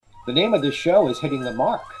The name of the show is Hitting the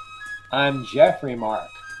Mark. I'm Jeffrey Mark,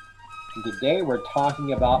 and today we're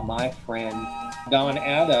talking about my friend Don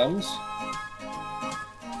Adams.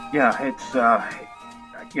 Yeah,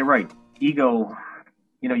 you're right. Ego,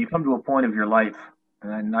 you come to a point of your life,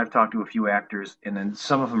 and I've talked to a few actors, and then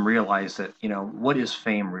some of them realize that, what is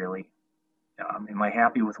fame really? Am I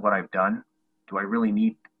happy with what I've done? Do I really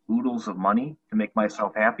need oodles of money to make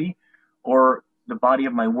myself happy? Or the body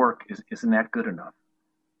of my work isn't that good enough?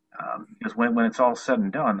 Because when it's all said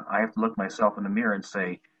and done, I have to look myself in the mirror and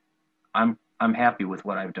say, I'm happy with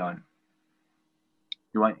what I've done.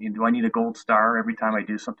 Do I need a gold star every time I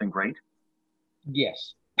do something great?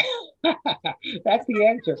 Yes, that's the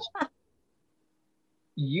answer.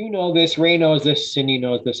 You know this, Ray knows this, Cindy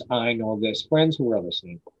knows this, I know this, friends who are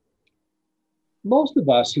listening. Most of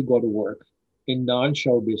us who go to work in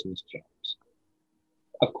non-show business jobs,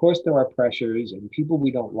 of course, there are pressures and people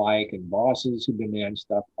we don't like and bosses who demand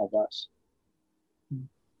stuff of us.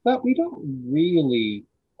 But we don't really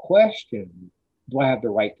question, do I have the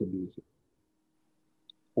right to be here?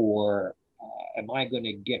 Or am I going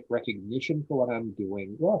to get recognition for what I'm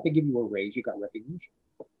doing? Well, if they give you a raise, you got recognition.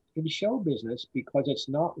 In show business, because it's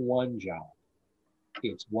not one job,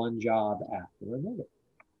 it's one job after another.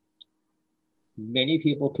 Many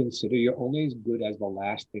people consider you're only as good as the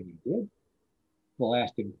last thing you did, the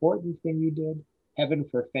last important thing you did. Heaven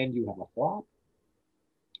forfend you have a flop.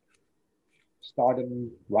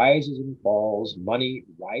 Stardom rises and falls, money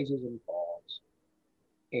rises and falls.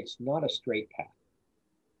 It's not a straight path,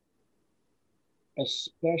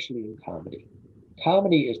 especially in comedy.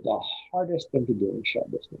 Comedy is the hardest thing to do in show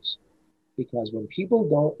business because when people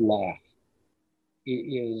don't laugh, it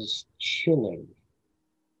is chilling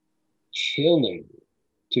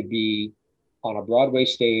to be on a Broadway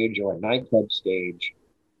stage or a nightclub stage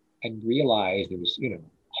and realize there's,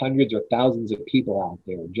 hundreds or thousands of people out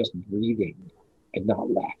there just breathing and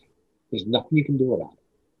not laughing. There's nothing you can do about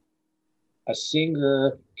it. A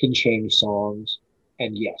singer can change songs,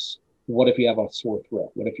 and yes, what if you have a sore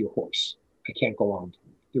throat? What if you're hoarse? I can't go on.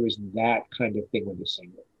 There is that kind of thing with the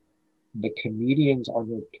singer. The comedians are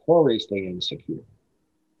notoriously insecure.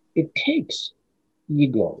 It takes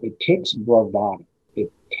ego. It takes bravado.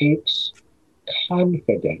 It takes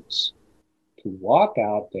confidence to walk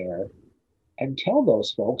out there and tell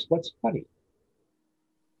those folks what's funny.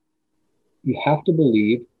 You have to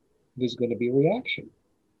believe there's going to be a reaction.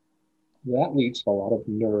 That leads to a lot of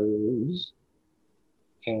nerves,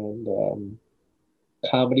 and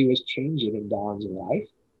comedy was changing in Don's life.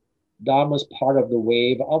 Don was part of the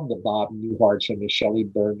wave of the Bob Newharts and the Shelley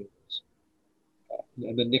Burnings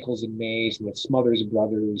and the Nichols and Mays and the Smothers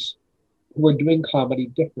Brothers who were doing comedy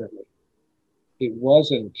differently. It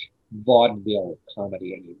wasn't vaudeville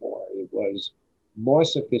comedy anymore. It was more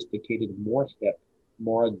sophisticated, more hip,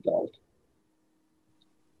 more adult.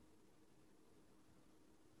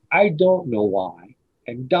 I don't know why,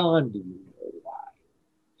 and Don didn't know why.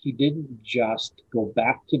 He didn't just go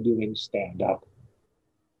back to doing stand-up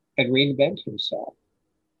and reinvent himself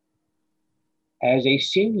as a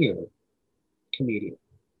senior comedian,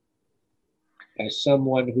 as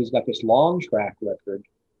someone who's got this long track record.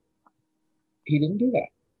 He didn't do that.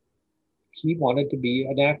 He wanted to be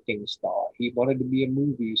an acting star. He wanted to be a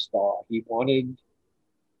movie star. He wanted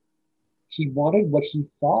what he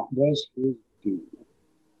thought was his due,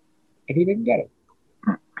 and he didn't get it.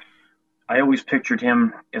 I always pictured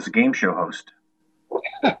him as a game show host.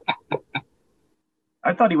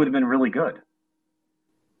 I thought he would have been really good.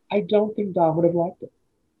 I don't think Don would have liked it.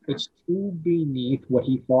 It's too beneath what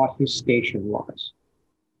he thought his station was.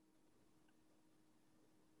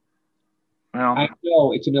 Well, I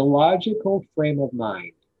know it's an illogical frame of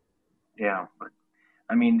mind. yeah, but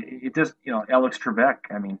I mean, it just, Alex Trebek.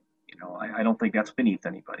 I mean, I don't think that's beneath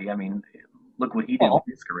anybody. I mean, look what he did with Well,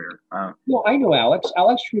 his career. no, I know Alex.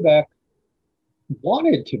 Alex Trebek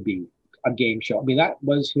wanted to be a game show. I mean, that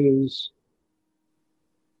was his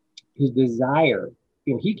desire.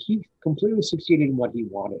 He completely succeeded in what he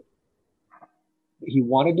wanted. He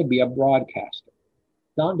wanted to be a broadcaster.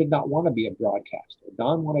 Don did not want to be a broadcaster.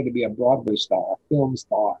 Don wanted to be a Broadway star, a film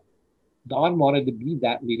star. Don wanted to be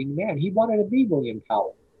that leading man. He wanted to be William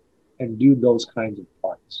Powell and do those kinds of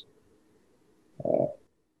parts.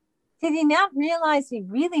 Did he not realize he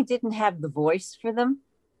really didn't have the voice for them?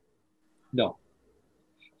 No.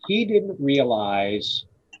 He didn't realize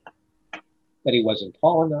that he wasn't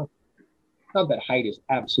tall enough. Not that height is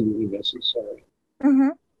absolutely necessary. Mm-hmm.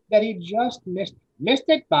 That he just missed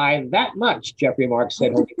it by that much, Jeffrey Mark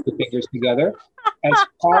said, holding the fingers together, as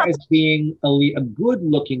far as being a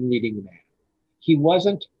good-looking leading man. He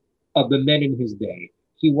wasn't of the men in his day.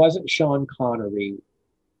 He wasn't Sean Connery.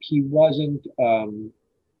 He wasn't Paul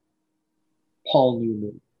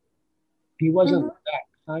Newman. He wasn't that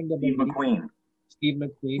kind of Steve a McQueen. Steve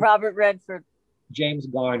McQueen. Robert Redford. James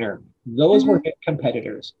Garner. Those were his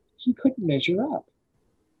competitors. He couldn't measure up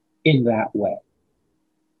in that way.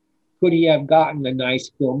 Could he have gotten a nice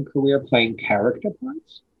film career playing character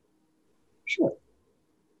parts? Sure.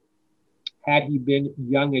 Had he been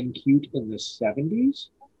young and cute in the 70s,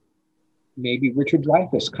 maybe Richard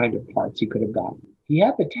Dreyfuss kind of parts he could have gotten. He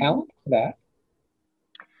had the talent for that.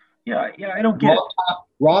 Yeah, I don't get it.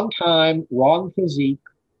 Wrong time, wrong physique.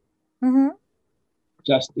 Mm-hmm.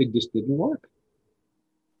 It just didn't work.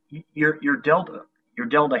 You're dealt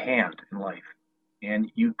a hand in life,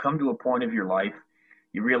 and you come to a point of your life.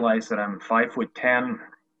 You realize that I'm 5'10",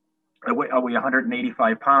 I weigh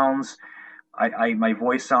 185 pounds. My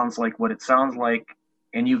voice sounds like what it sounds like,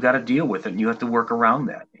 and you got to deal with it. And you have to work around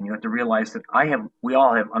that, and you have to realize that we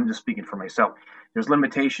all have. I'm just speaking for myself. There's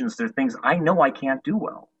limitations. There's things I know I can't do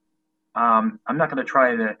well. I'm not going to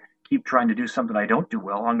try to keep trying to do something I don't do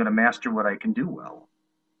well. I'm going to master what I can do well.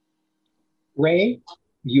 Ray,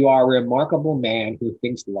 you are a remarkable man who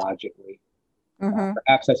thinks logically.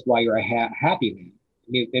 Perhaps that's why you're a happy man.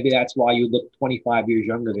 Maybe that's why you look 25 years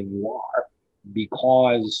younger than you are,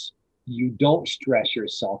 because you don't stress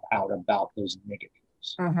yourself out about those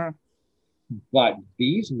negatives. But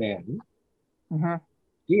these men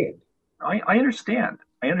did. I understand.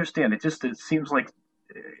 It seems like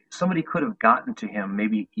somebody could have gotten to him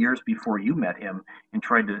maybe years before you met him and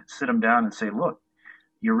tried to sit him down and say, look,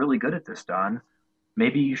 you're really good at this, Don.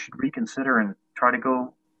 Maybe you should reconsider and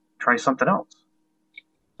try something else.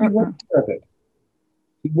 He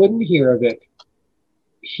wouldn't hear of it.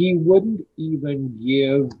 He wouldn't even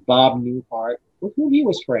give Bob Newhart, with whom he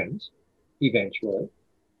was friends eventually,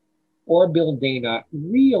 or Bill Dana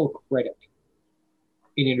real credit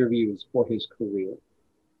in interviews for his career.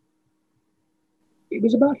 It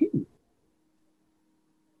was about him.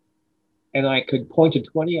 And I could point to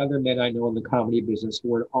 20 other men I know in the comedy business who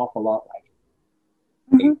were an awful lot like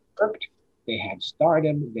him. They worked, they had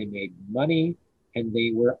stardom, they made money, and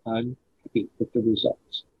they were unhappy with the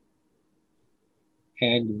results.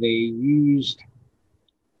 And they used,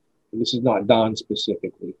 and this is not Don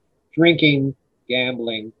specifically, drinking,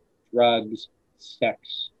 gambling, drugs,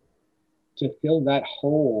 sex, to fill that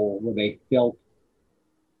hole where they felt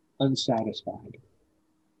unsatisfied.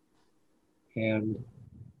 And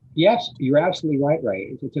yes, you're absolutely right,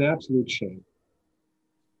 Ray. It's an absolute shame.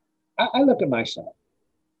 I look at myself.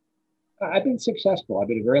 I've been successful. I've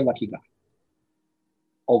been a very lucky guy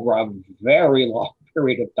over a very long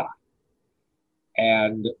period of time.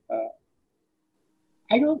 And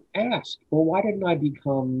I don't ask, well, why didn't I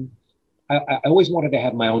become, I always wanted to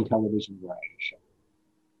have my own television variety show.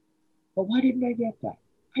 But why didn't I get that?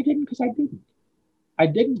 I didn't because I didn't. I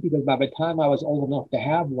didn't because by the time I was old enough to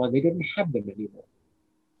have one, they didn't have them anymore.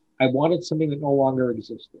 I wanted something that no longer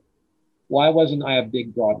existed. Why wasn't I a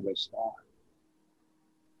big Broadway star?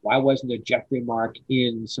 Why wasn't a Jeffrey Mark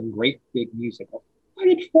in some great big musical? I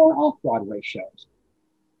did 4 off-Broadway shows.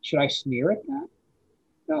 Should I sneer at that?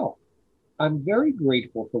 No. I'm very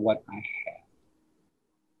grateful for what I have.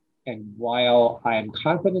 And while I am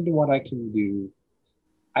confident in what I can do,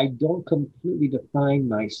 I don't completely define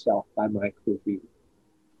myself by my career.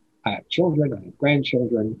 I have children, I have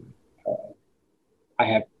grandchildren, I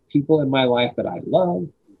have people in my life that I love,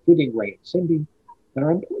 including Ray and Cindy, that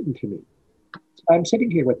are important to me. So I'm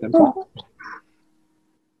sitting here with them talking.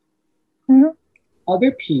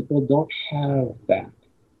 Other people don't have that.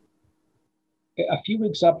 A few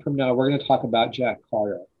weeks up from now, we're going to talk about Jack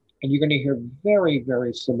Carter, and you're going to hear very,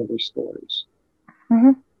 very similar stories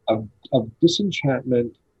of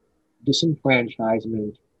disenchantment,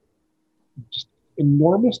 disenfranchisement, just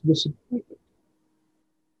enormous disappointment.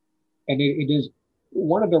 And it is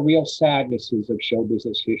one of the real sadnesses of show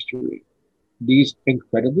business history. These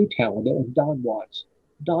incredibly talented, and Don was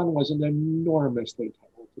an enormously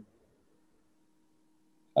talented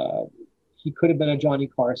man. He could have been a Johnny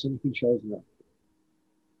Carson. He chose not.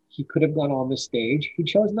 He could have gone on the stage. He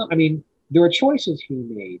chose not. I mean, there are choices he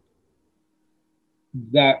made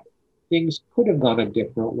that things could have gone a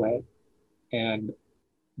different way. And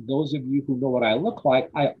those of you who know what I look like,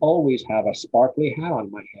 I always have a sparkly hat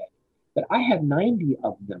on my head. But I have 90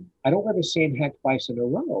 of them. I don't wear the same hat twice in a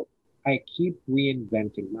row. I keep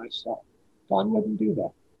reinventing myself. Don wouldn't do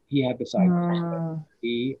that. He had this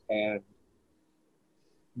identity, and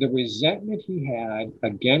the resentment he had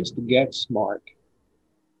against Get Smart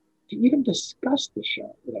to even discuss the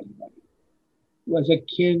show with anybody was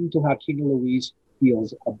akin to how Tina Louise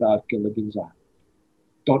feels about Gilligan's Island.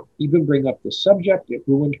 Don't even bring up the subject. It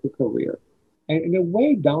ruined her career. And in a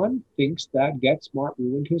way, Don thinks that Get Smart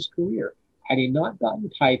ruined his career. Had he not gotten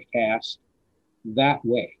typecast that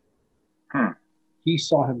way, he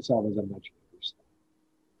saw himself as a much bigger star.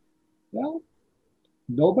 Well,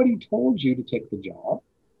 nobody told you to take the job.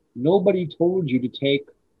 Nobody told you to take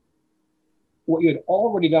what you had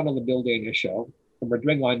already done on the Bill Dana show and were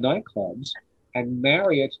doing on nightclubs and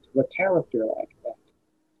marry it to a character like that.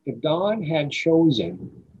 If Don had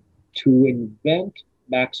chosen to invent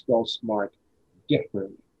Maxwell Smart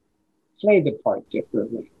differently, play the part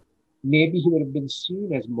differently, maybe he would have been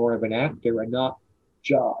seen as more of an actor and not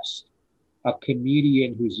just a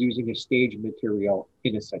comedian who's using his stage material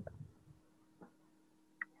in a sitcom.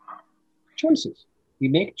 Choices. We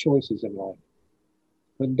make choices in life.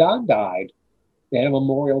 When Don died, they had a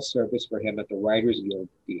memorial service for him at the Writers Guild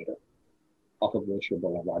Theater off of Wilshire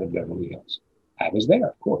Boulevard in Beverly Hills. I was there,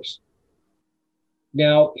 of course.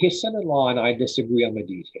 Now, his son-in-law and I disagree on the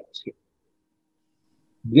details here.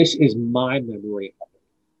 This is my memory of it.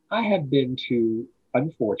 I have been to,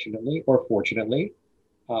 unfortunately or fortunately,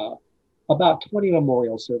 about 20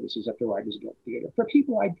 memorial services at the Writers Guild Theater for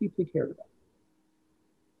people I deeply cared about.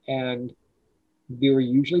 And they were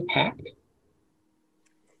usually packed.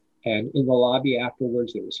 And in the lobby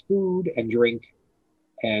afterwards, there was food and drink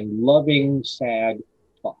and loving, sad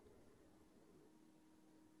talk.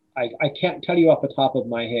 I can't tell you off the top of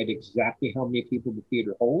my head exactly how many people the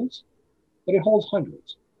theater holds, but it holds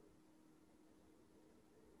hundreds.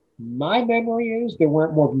 My memory is there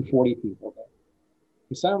weren't more than 40 people there.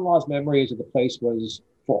 His son-in-law's memory is that the place was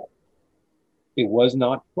full. It was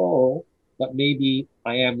not full, but maybe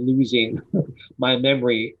I am losing my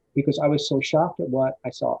memory because I was so shocked at what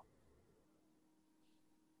I saw.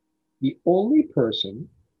 The only person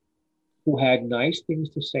who had nice things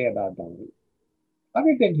to say about Donnie,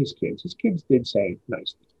 other than his kids did say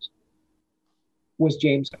nice things, was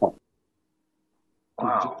James Caan.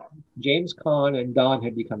 Wow. James Caan and Don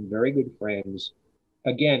had become very good friends,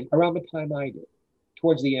 again, around the time I did,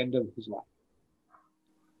 towards the end of his life.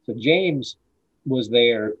 So James was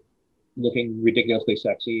there looking ridiculously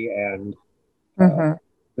sexy, and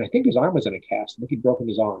I think his arm was in a cast. I think he'd broken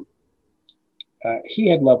his arm. He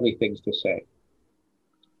had lovely things to say.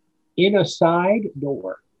 In a side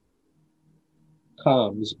door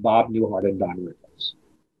comes Bob Newhart and Don Rickles.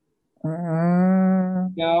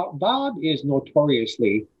 Now, Bob is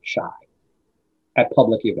notoriously shy at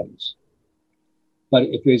public events. But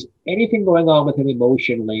if there's anything going on with him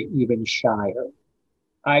emotionally, even shyer.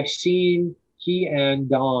 I've seen he and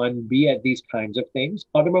Don be at these kinds of things,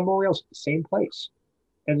 other memorials, the same place.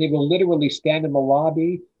 And they will literally stand in the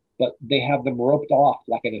lobby, but they have them roped off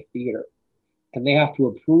like in a theater. And they have to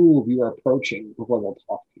approve you're approaching before they'll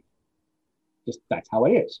talk to you. Just that's how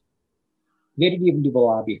it is. They didn't even do the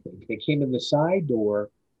lobby thing. They came in the side door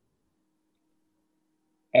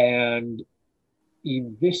and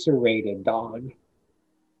eviscerated Don.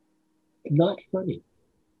 Not funny.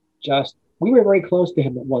 Just, we were very close to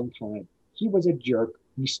him at one time. He was a jerk.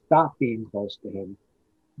 We stopped being close to him.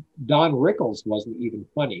 Don Rickles wasn't even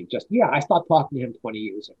funny. Just, I stopped talking to him 20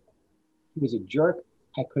 years ago. He was a jerk.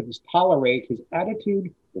 I couldn't tolerate his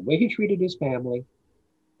attitude, the way he treated his family,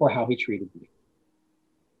 or how he treated me.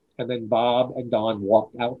 And then Bob and Don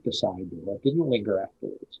walked out the side door, didn't linger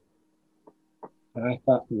afterwards. And I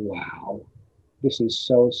thought, wow, this is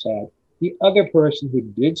so sad. The other person who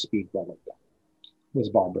did speak well of that was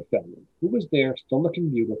Barbara Feldman, who was there, still looking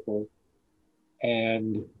beautiful.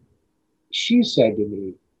 And she said to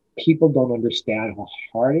me, people don't understand how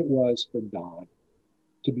hard it was for Don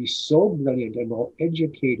to be so brilliant and well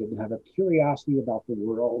educated and have a curiosity about the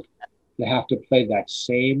world to have to play that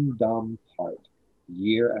same dumb part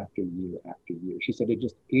year after year after year. She said it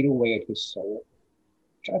just ate away at his soul,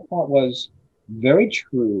 which I thought was very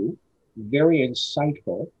true, very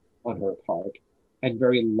insightful on her part, and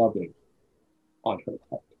very loving on her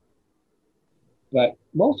part. But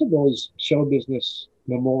most of those show business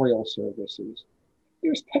memorial services,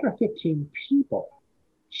 there's 10 or 15 people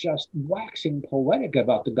just waxing poetic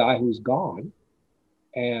about the guy who's gone,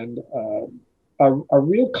 and a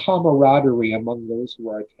real camaraderie among those who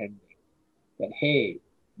are attending. That, hey,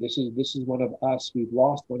 this is one of us. We've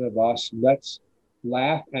lost one of us. Let's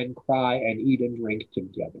laugh and cry and eat and drink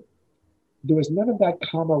together. There was none of that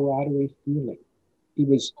camaraderie feeling. It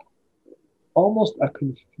was almost a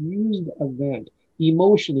confused event,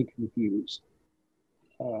 emotionally confused.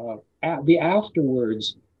 At the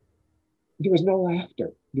afterwards, there was no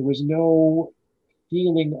laughter. There was no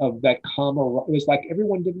feeling of that camaraderie. It was like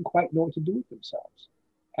everyone didn't quite know what to do with themselves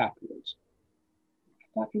afterwards. I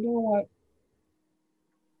thought, you know what?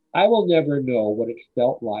 I will never know what it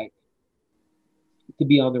felt like to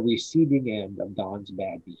be on the receiving end of Don's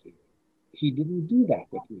bad behavior. He didn't do that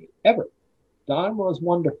with me, ever. Don was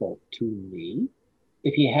wonderful to me.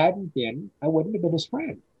 If he hadn't been, I wouldn't have been his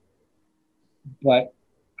friend. But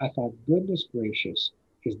I thought, goodness gracious,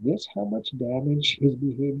 is this how much damage his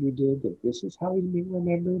behavior did? That this is how he's being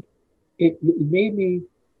remembered? It made me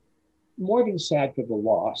more than sad for the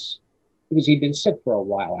loss, because he'd been sick for a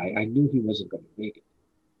while. I knew he wasn't going to make it.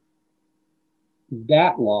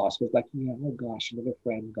 That loss was like, yeah, oh gosh, another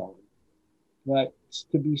friend gone. But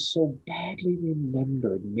to be so badly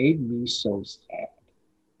remembered made me so sad.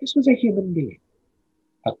 This was a human being,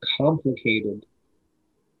 a complicated,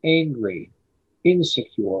 angry,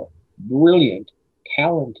 insecure, brilliant,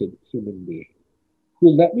 talented human being who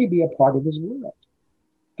let me be a part of his world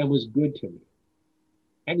and was good to me.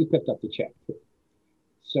 And he picked up the check too.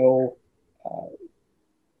 So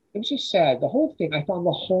it was just sad. The whole thing, I found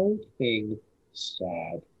the whole thing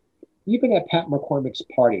sad. Even at Pat McCormick's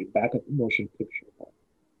party back at the Motion Picture Hall.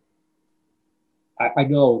 I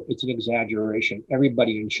know it's an exaggeration.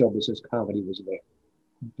 Everybody in show business comedy was there.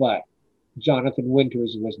 But Jonathan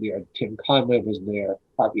Winters was there. Tim Conway was there.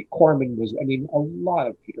 Harvey Korman was, a lot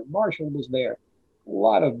of Peter Marshall was there. A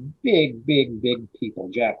lot of big, big, big people.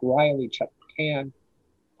 Jack Riley, Chuck McCann.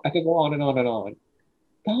 I could go on and on and on.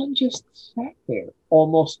 Don just sat there.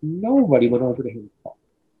 Almost nobody went over to him to talk.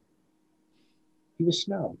 He was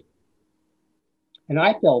snubbed. And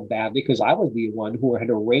I felt bad because I was the one who had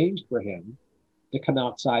arranged for him to come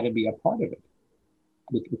outside and be a part of it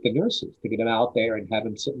with the nurses, to get him out there and have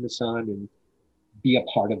him sit in the sun and be a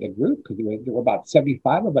part of the group, because there were about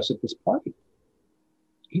 75 of us at this party.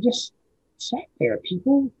 He just sat there.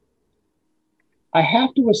 People, I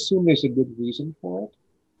have to assume there's a good reason for it.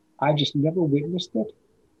 I just never witnessed it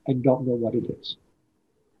and don't know what it is.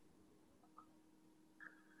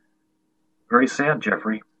 Very sad,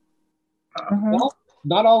 Jeffrey. Well,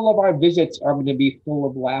 not all of our visits are going to be full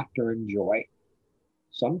of laughter and joy.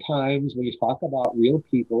 Sometimes when you talk about real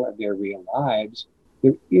people and their real lives,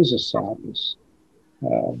 there is a sadness.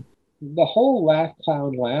 The whole laugh,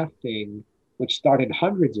 clown, laugh thing, which started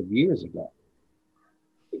hundreds of years ago,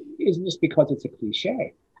 isn't just because it's a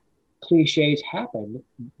cliche. Cliches happen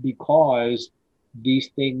because these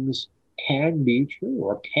things can be true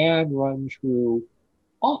or can run true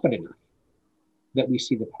often enough that we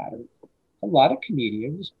see the pattern. A lot of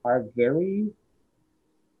comedians are very,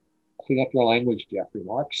 clean up your language, Jeffrey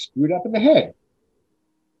Mark, screwed up in the head.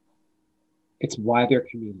 It's why they're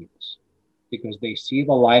comedians, because they see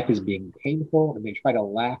the life as being painful and they try to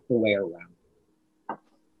laugh the way around.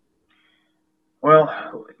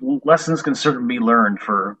 Well, lessons can certainly be learned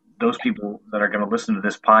for those people that are going to listen to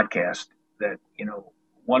this podcast, that,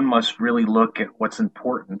 one must really look at what's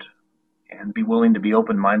important and be willing to be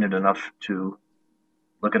open-minded enough to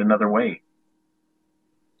look at another way.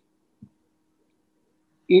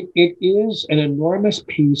 It is an enormous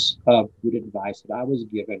piece of good advice that I was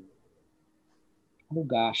given,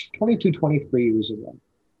 22, 23 years ago,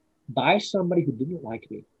 by somebody who didn't like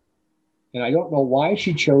me. And I don't know why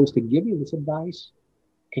she chose to give me this advice,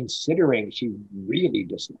 considering she really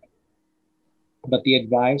disliked me. But the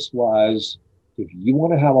advice was, if you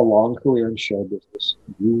want to have a long career in show business,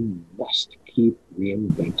 you must keep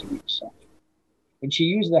reinventing yourself. And she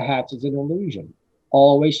used the hats as an illusion.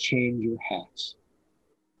 Always change your hats.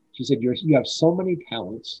 She said, you have so many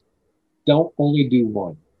talents. Don't only do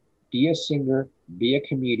one. Be a singer, be a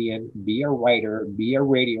comedian, be a writer, be a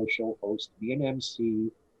radio show host, be an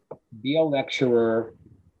MC, be a lecturer.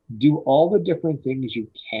 Do all the different things you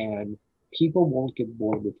can. People won't get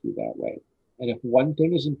bored with you that way. And if one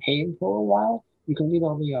thing isn't paying for a while, you can lean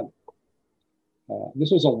on the other.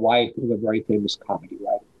 This was a wife of a very famous comedy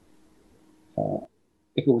writer.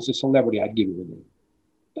 If it was a celebrity, I'd give you the name.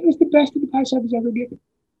 That was the best advice I was ever given.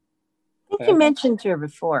 I think you mentioned her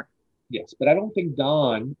before. Yes, but I don't think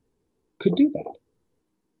Don could do that.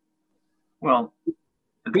 Well,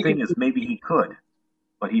 the thing is, maybe he could,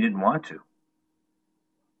 but he didn't want to.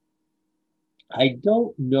 I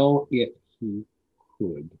don't know if he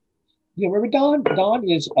could. Remember, Don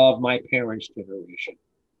is of my parents' generation.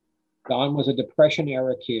 Don was a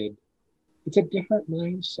Depression-era kid. It's a different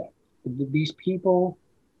mindset. These people,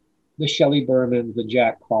 the Shelley Bermans, the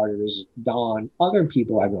Jack Carters, Don, other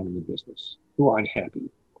people I've known in the business who are unhappy.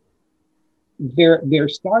 Their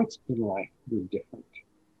starts in life were different.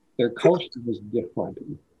 Their culture was different.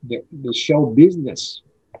 The show business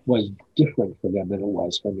was different for them than it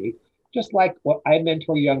was for me. Just like what I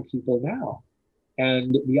mentor young people now.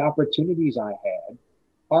 And the opportunities I had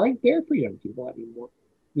aren't there for young people anymore.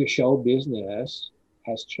 The show business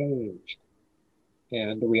has changed.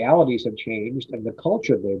 And the realities have changed, and the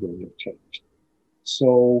culture they're doing have changed.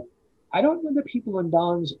 So I don't know that people in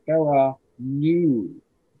Don's era knew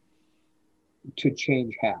to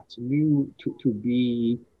change hats, knew to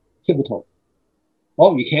be pivotal.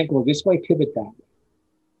 Oh, you can't go this way, pivot that way.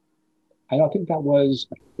 I don't think that was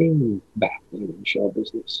a thing back then in show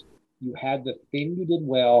business. You had the thing you did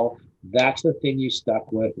well, that's the thing you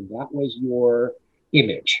stuck with, and that was your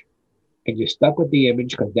image. And you stuck with the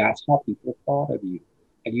image because that's how people thought of you.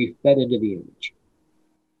 And you fed into the image.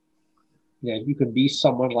 Now, you could be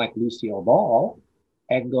someone like Lucille Ball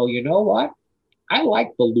and go, you know what? I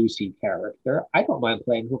like the Lucy character. I don't mind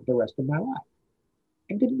playing her for the rest of my life.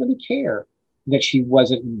 And didn't really care that she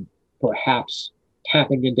wasn't perhaps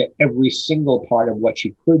tapping into every single part of what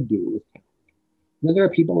she could do with talent. Then there are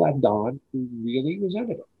people like Don who really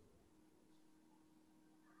resented it.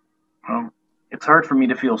 Well, it's hard for me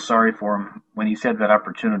to feel sorry for him when he said that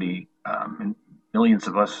opportunity, and millions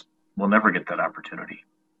of us will never get that opportunity.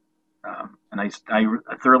 And I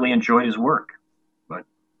thoroughly enjoyed his work, but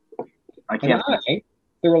I can't. And I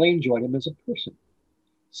thoroughly enjoyed him as a person.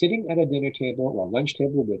 Sitting at a dinner table or a lunch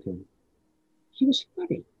table with him, he was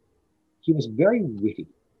funny. He was very witty.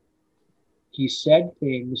 He said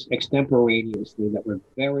things extemporaneously that were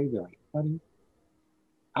very, very funny.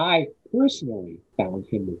 I personally found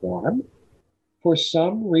him warm. For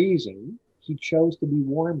some reason, he chose to be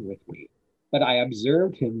warm with me, but I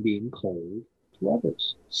observed him being cold to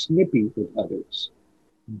others, snippy with others,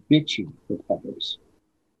 bitchy with others.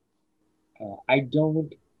 I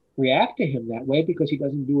don't react to him that way because he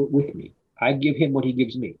doesn't do it with me. I give him what he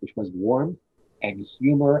gives me, which was warmth and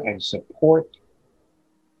humor and support.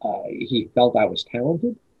 He felt I was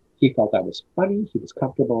talented. He felt I was funny. He was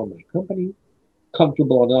comfortable in my company,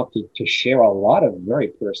 comfortable enough to share a lot of very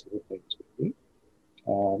personal things with me.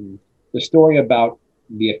 The story about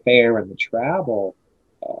the affair and the travel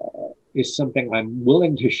is something I'm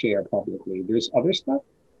willing to share publicly. There's other stuff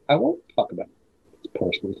I won't talk about. It's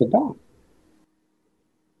personal to Don.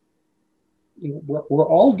 You know, we're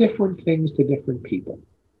all different things to different people.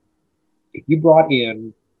 If you brought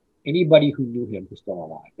in anybody who knew him who's still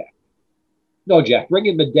alive back, no, Jack, bring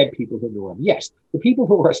in the dead people who knew him. Yes, the people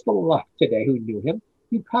who are still alive today who knew him,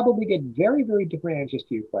 you probably get very, very different answers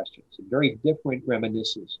to your questions and very different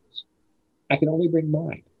reminiscences. I can only bring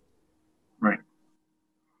mine. Right.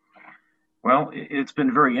 Well, it's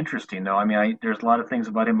been very interesting, though. I mean, there's a lot of things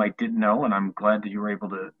about him I didn't know, and I'm glad that you were able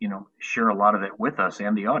to, share a lot of it with us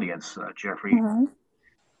and the audience, Jeffrey. Mhm.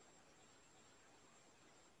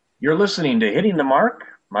 You're listening to Hitting the Mark.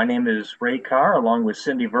 My name is Ray Carr, along with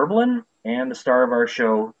Cindy Verbalin, and the star of our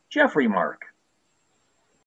show, Jeffrey Mark.